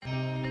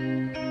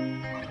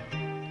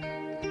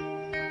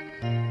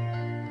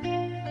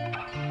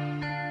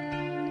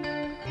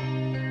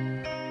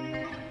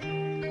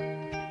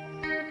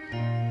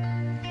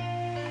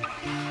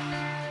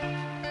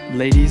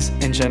Ladies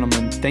and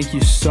gentlemen, thank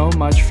you so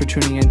much for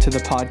tuning into the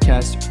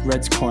podcast,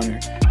 Red's Corner.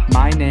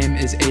 My name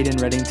is Aiden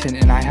Reddington,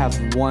 and I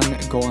have one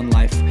goal in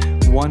life,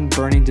 one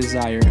burning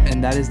desire,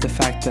 and that is the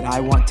fact that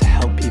I want to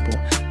help people.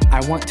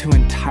 I want to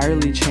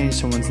entirely change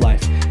someone's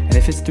life. And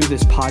if it's through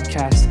this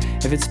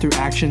podcast, if it's through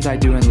actions I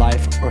do in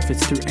life, or if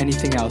it's through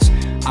anything else,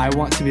 I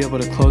want to be able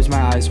to close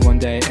my eyes one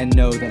day and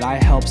know that I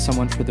helped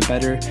someone for the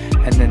better,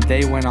 and then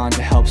they went on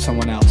to help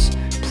someone else.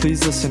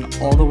 Please listen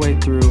all the way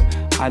through.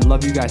 I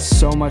love you guys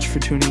so much for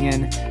tuning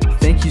in.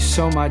 Thank you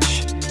so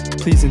much.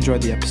 Please enjoy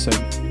the episode.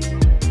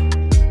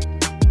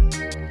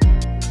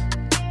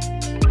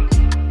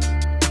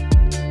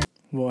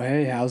 Well,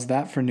 hey, how's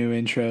that for new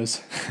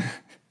intros?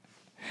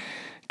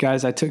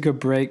 Guys, I took a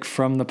break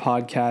from the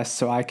podcast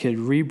so I could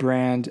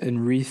rebrand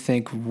and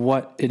rethink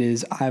what it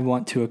is I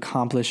want to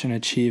accomplish and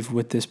achieve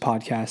with this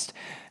podcast.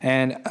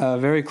 And a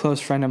very close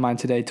friend of mine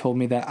today told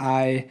me that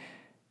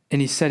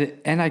and he said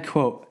it, and I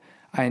quote,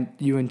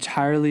 you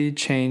entirely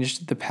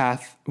changed the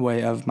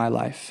pathway of my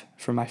life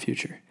for my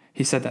future.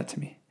 He said that to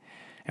me.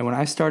 And when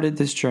I started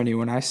this journey,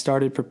 when I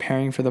started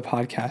preparing for the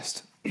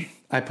podcast,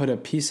 I put a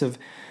piece of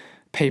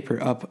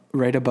paper up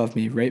right above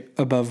me, right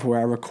above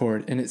where I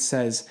record. And it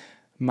says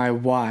my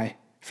why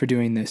for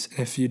doing this.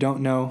 And if you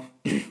don't know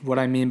what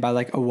I mean by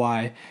like a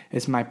why,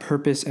 it's my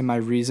purpose and my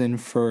reason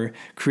for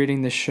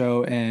creating this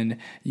show and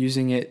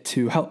using it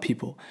to help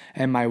people.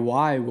 And my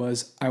why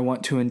was I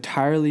want to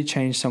entirely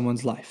change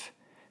someone's life.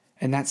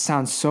 And that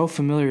sounds so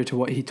familiar to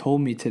what he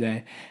told me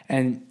today.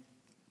 And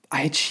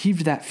I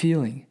achieved that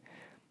feeling.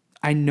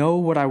 I know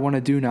what I want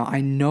to do now.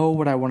 I know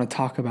what I want to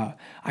talk about.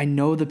 I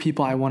know the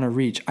people I want to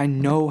reach. I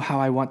know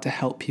how I want to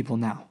help people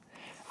now.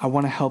 I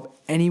want to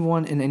help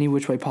anyone in any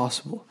which way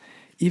possible.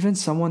 Even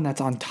someone that's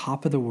on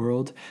top of the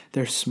world.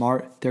 They're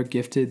smart, they're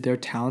gifted, they're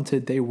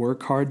talented, they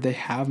work hard, they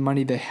have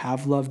money, they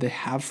have love, they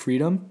have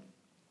freedom.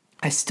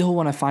 I still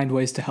want to find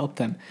ways to help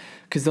them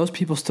because those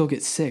people still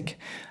get sick.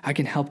 I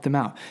can help them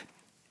out.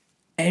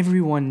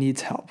 Everyone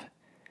needs help.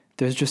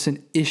 There's just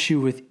an issue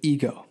with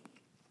ego.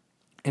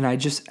 And I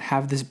just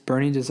have this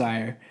burning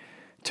desire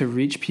to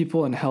reach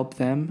people and help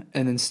them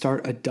and then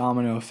start a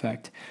domino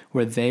effect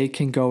where they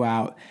can go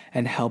out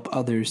and help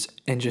others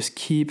and just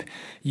keep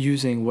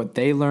using what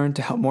they learn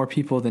to help more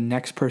people, the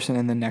next person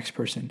and the next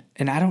person.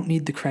 And I don't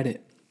need the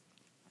credit.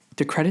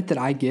 The credit that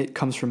I get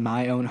comes from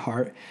my own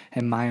heart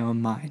and my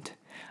own mind.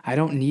 I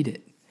don't need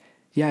it.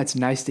 Yeah, it's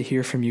nice to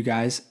hear from you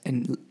guys,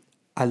 and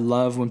I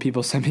love when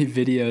people send me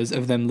videos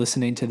of them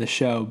listening to the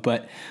show,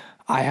 but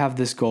I have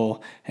this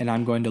goal and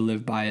I'm going to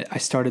live by it. I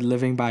started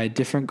living by a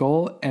different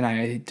goal and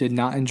I did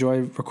not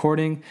enjoy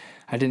recording.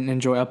 I didn't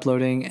enjoy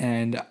uploading,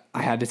 and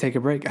I had to take a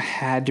break. I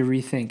had to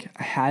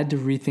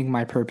rethink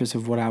my purpose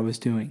of what I was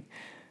doing.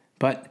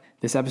 But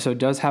this episode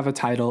does have a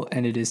title,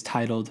 and it is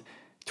titled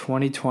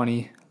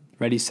 2020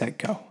 Ready, Set,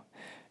 Go.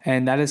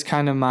 And that's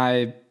kind of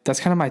my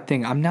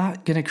thing. I'm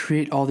not going to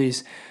create all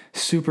these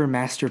super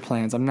master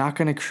plans. I'm not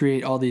going to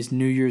create all these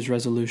New Year's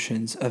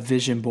resolutions, a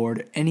vision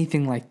board,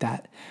 anything like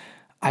that.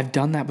 I've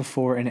done that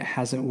before and it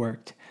hasn't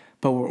worked.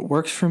 But what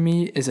works for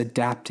me is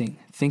adapting,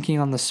 thinking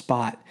on the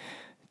spot,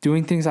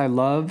 doing things I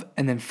love,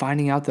 and then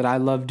finding out that I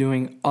love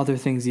doing other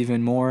things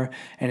even more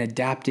and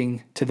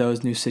adapting to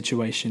those new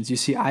situations. You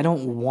see, I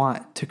don't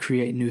want to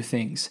create new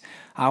things.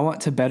 I want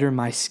to better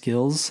my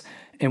skills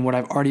and what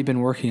I've already been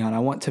working on. I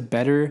want to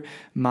better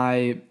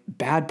my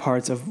bad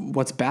parts of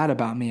what's bad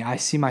about me. I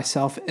see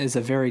myself as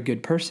a very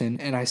good person,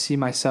 and I see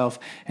myself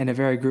in a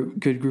very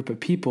good group of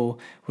people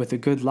with a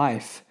good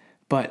life,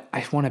 but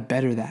I want to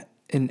better that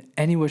in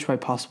any which way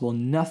possible.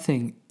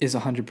 Nothing is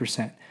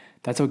 100%.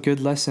 That's a good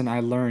lesson I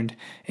learned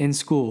in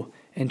school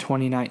in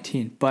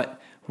 2019.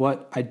 But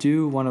what I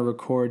do want to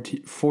record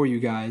for you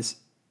guys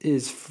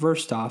is,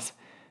 first off,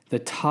 the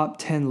top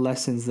 10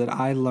 lessons that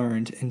I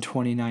learned in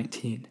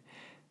 2019.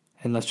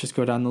 And let's just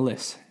go down the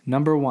list.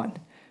 Number 1,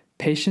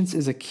 patience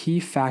is a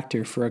key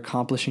factor for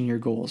accomplishing your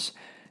goals.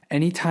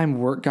 Anytime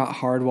work got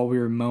hard while we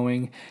were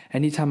mowing,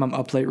 anytime I'm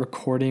up late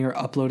recording or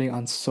uploading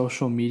on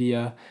social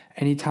media,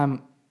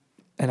 anytime,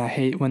 and I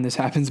hate when this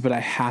happens, but I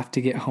have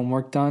to get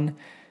homework done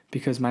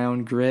because my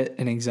own grit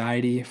and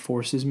anxiety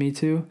forces me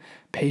to,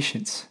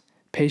 patience.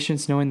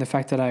 Patience knowing the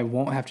fact that I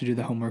won't have to do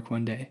the homework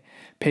one day.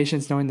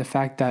 Patience knowing the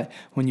fact that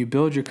when you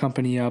build your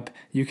company up,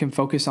 you can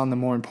focus on the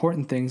more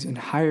important things and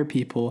hire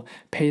people,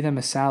 pay them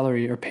a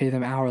salary or pay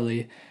them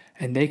hourly,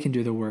 and they can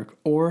do the work.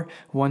 Or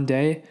one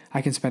day,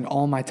 I can spend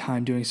all my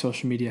time doing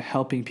social media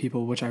helping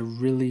people, which I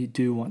really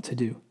do want to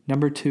do.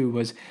 Number 2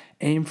 was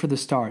aim for the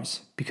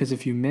stars, because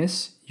if you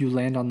miss, you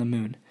land on the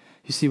moon.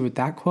 You see, with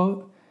that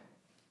quote,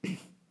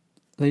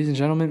 ladies and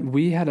gentlemen,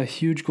 we had a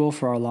huge goal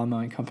for our lawn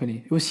mowing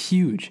company. It was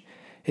huge.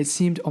 It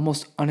seemed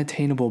almost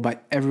unattainable by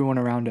everyone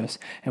around us,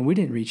 and we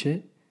didn't reach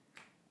it.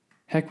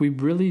 Heck, we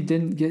really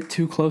didn't get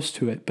too close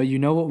to it, but you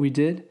know what we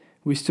did?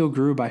 We still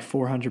grew by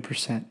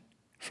 400%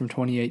 from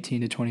 2018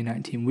 to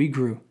 2019. We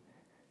grew.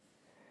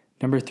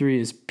 Number 3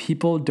 is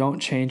people don't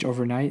change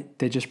overnight.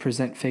 They just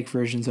present fake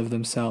versions of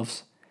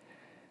themselves.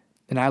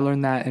 And I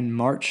learned that in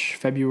March,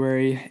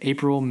 February,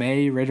 April,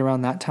 May, right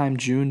around that time,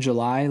 June,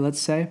 July, let's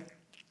say.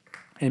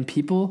 And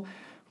people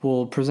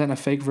will present a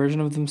fake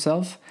version of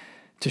themselves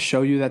to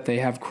show you that they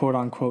have quote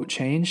unquote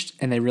changed,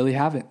 and they really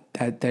haven't,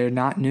 that they're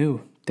not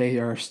new. They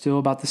are still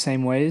about the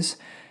same ways,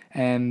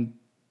 and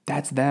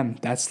that's them.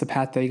 That's the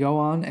path they go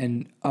on,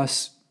 and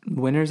us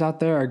winners out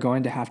there are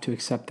going to have to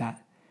accept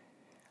that.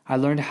 I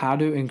learned how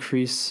to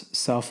increase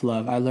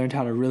self-love. I learned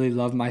how to really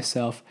love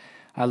myself.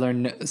 I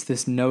learned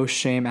this no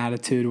shame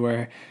attitude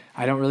where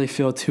I don't really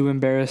feel too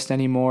embarrassed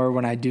anymore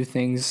when I do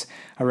things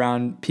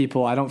around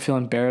people. I don't feel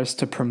embarrassed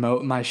to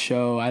promote my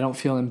show. I don't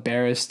feel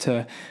embarrassed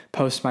to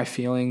post my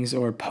feelings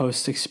or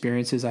post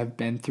experiences I've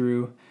been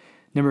through.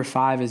 Number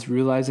 5 is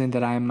realizing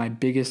that I am my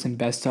biggest and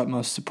best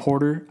utmost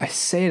supporter. I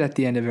say it at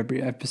the end of every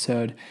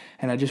episode,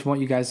 and I just want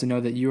you guys to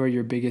know that you are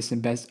your biggest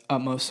and best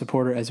utmost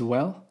supporter as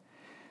well.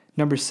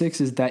 Number 6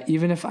 is that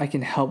even if I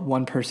can help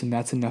one person,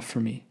 that's enough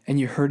for me. And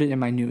you heard it in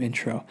my new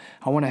intro.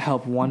 I want to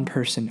help one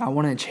person. I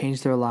want to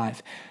change their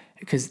life,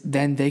 because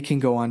then they can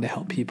go on to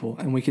help people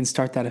and we can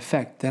start that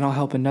effect. Then I'll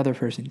help another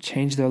person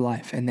change their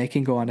life and they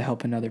can go on to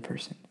help another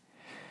person.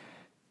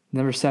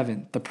 Number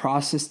 7, the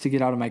process to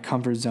get out of my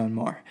comfort zone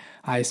more.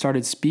 I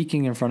started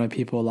speaking in front of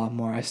people a lot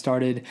more. I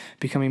started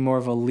becoming more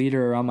of a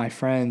leader around my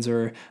friends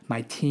or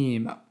my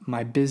team,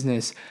 my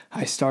business.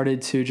 I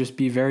started to just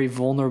be very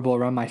vulnerable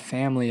around my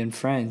family and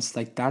friends.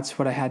 Like, that's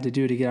what I had to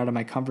do to get out of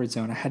my comfort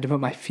zone. I had to put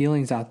my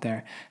feelings out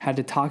there. I had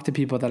to talk to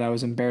people that I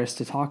was embarrassed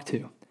to talk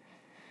to.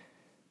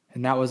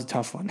 And that was a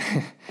tough one.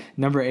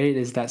 Number 8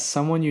 is that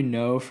someone you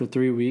know for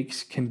 3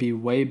 weeks can be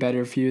way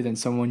better for you than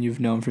someone you've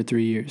known for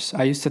 3 years.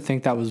 I used to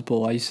think that was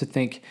bull. I used to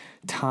think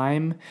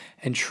time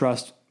and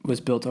trust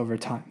was built over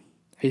time.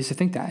 I used to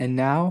think that. And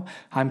now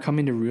I'm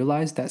coming to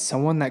realize that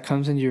someone that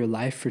comes into your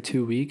life for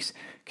 2 weeks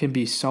can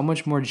be so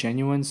much more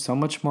genuine, so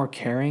much more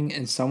caring,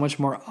 and so much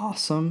more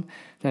awesome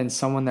than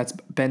someone that's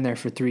been there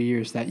for 3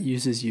 years that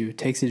uses you,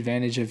 takes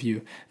advantage of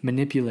you,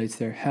 manipulates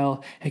their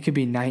hell. It could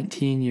be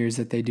 19 years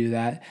that they do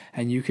that,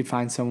 and you could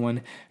find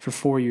someone for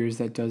 4 years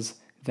that does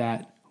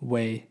that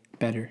way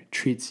better,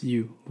 treats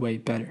you way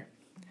better.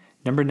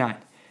 Number 9,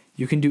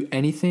 you can do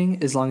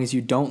anything as long as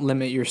you don't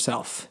limit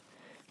yourself.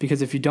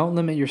 Because if you don't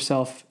limit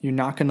yourself, you're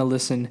not going to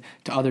listen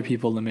to other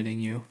people limiting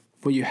you.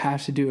 What you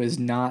have to do is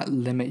not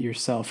limit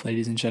yourself,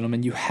 ladies and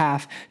gentlemen. You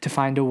have to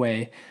find a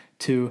way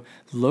to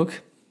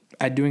look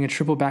at doing a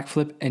triple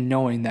backflip and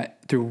knowing that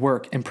through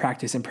work and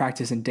practice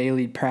and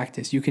daily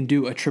practice, you can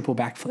do a triple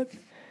backflip.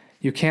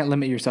 You can't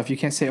limit yourself. You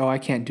can't say, oh, I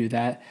can't do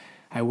that.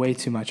 I weigh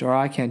too much. Or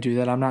I can't do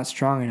that. I'm not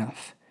strong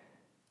enough.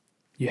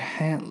 You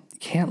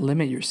can't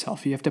limit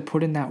yourself. You have to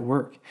put in that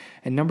work.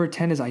 And number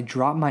 10 is I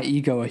drop my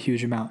ego a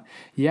huge amount.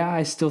 Yeah,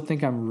 I still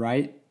think I'm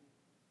right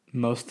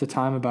most of the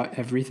time about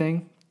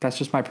everything. That's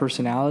just my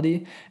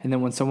personality. And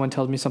then when someone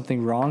tells me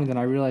something wrong, then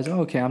I realize,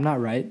 oh, okay, I'm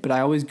not right. But I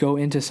always go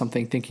into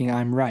something thinking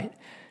I'm right,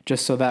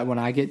 just so that when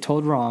I get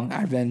told wrong,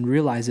 I then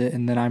realize it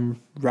and then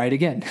I'm right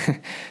again.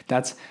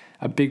 That's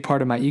a big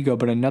part of my ego.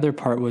 But another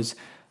part was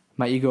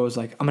my ego was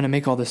like, I'm going to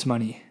make all this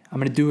money. I'm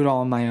going to do it all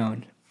on my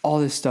own. All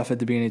this stuff at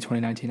the beginning of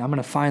 2019. I'm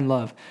going to find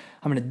love.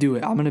 I'm going to do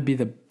it. I'm going to be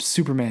the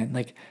Superman.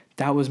 Like,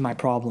 that was my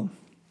problem.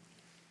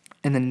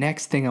 And the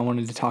next thing I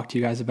wanted to talk to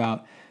you guys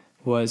about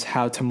was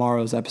how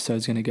tomorrow's episode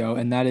is going to go.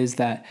 And that is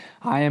that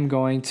I am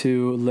going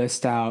to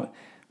list out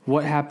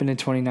what happened in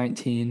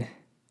 2019,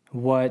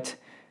 what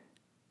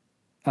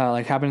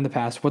happened in the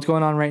past, what's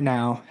going on right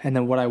now, and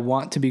then what I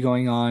want to be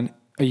going on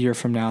a year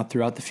from now,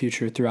 throughout the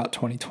future, throughout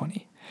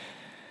 2020.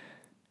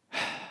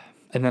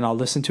 And then I'll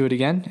listen to it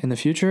again in the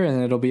future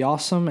and it'll be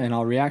awesome and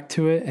I'll react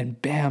to it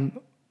and bam,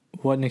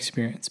 what an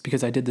experience.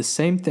 Because I did the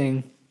same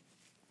thing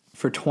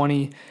for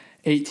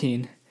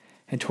 2018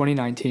 and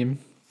 2019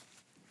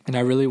 and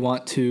I really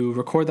want to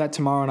record that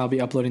tomorrow and I'll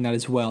be uploading that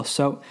as well.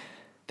 So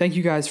thank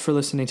you guys for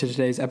listening to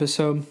today's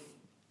episode.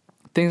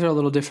 Things are a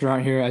little different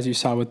around here, as you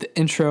saw with the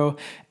intro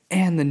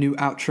and the new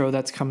outro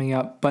that's coming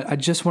up. But I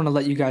just want to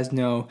let you guys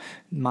know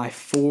my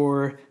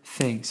 4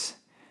 things.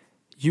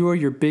 You are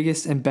your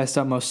biggest and best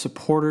utmost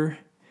supporter.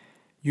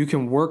 You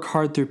can work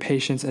hard through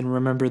patience and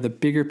remember the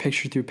bigger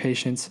picture through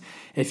patience.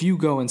 If you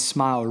go and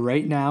smile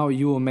right now,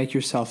 you will make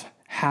yourself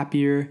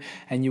happier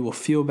and you will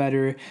feel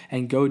better,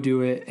 and go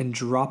do it and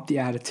drop the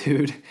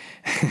attitude.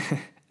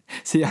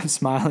 See, I'm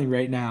smiling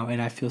right now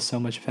and I feel so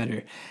much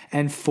better.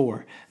 And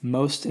 4,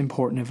 most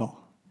important of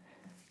all,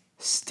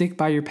 stick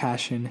by your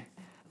passion.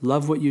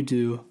 Love what you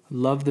do,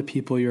 love the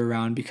people you're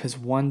around, because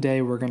one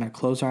day we're going to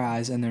close our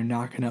eyes and they're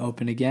not going to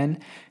open again,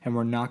 and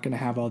we're not going to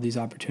have all these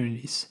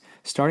opportunities.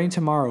 Starting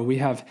tomorrow, we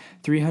have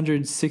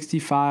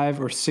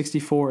 365 or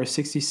 64 or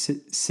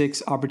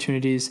 66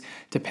 opportunities,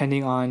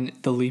 depending on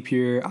the leap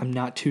year. I'm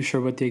not too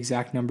sure what the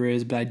exact number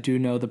is, but I do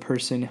know the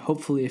person,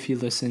 hopefully if he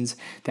listens,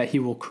 that he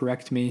will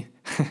correct me.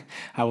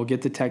 I will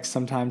get the text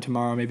sometime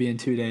tomorrow, maybe in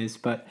 2 days.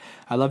 But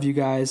I love you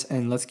guys,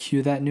 and let's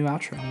cue that new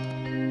outro.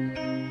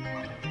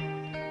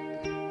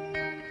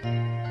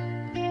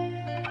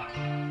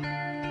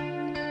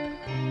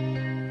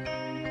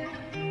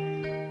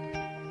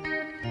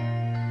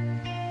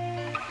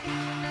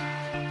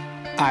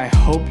 I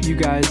hope you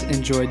guys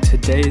enjoyed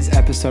today's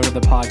episode of the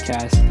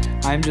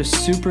podcast. I'm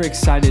just super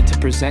excited to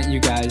present you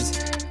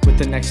guys with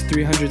the next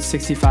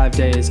 365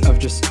 days of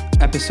just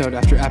episode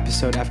after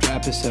episode after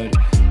episode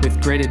with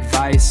great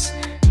advice,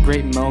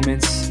 great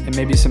moments, and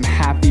maybe some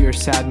happy or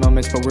sad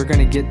moments, but we're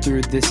going to get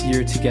through this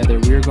year together.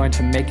 We're going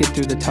to make it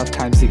through the tough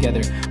times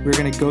together. We're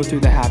going to go through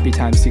the happy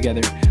times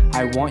together.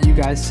 I want you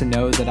guys to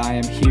know that I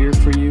am here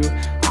for you.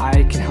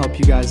 I can help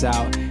you guys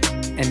out.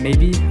 And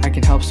maybe I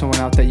can help someone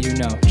out that you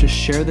know. Just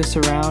share this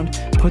around,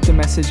 put the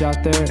message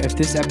out there. If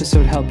this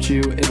episode helped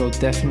you, it'll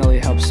definitely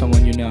help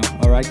someone you know.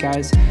 All right,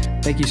 guys?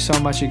 Thank you so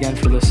much again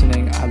for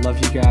listening. I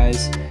love you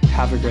guys.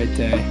 Have a great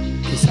day.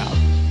 Peace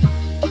out.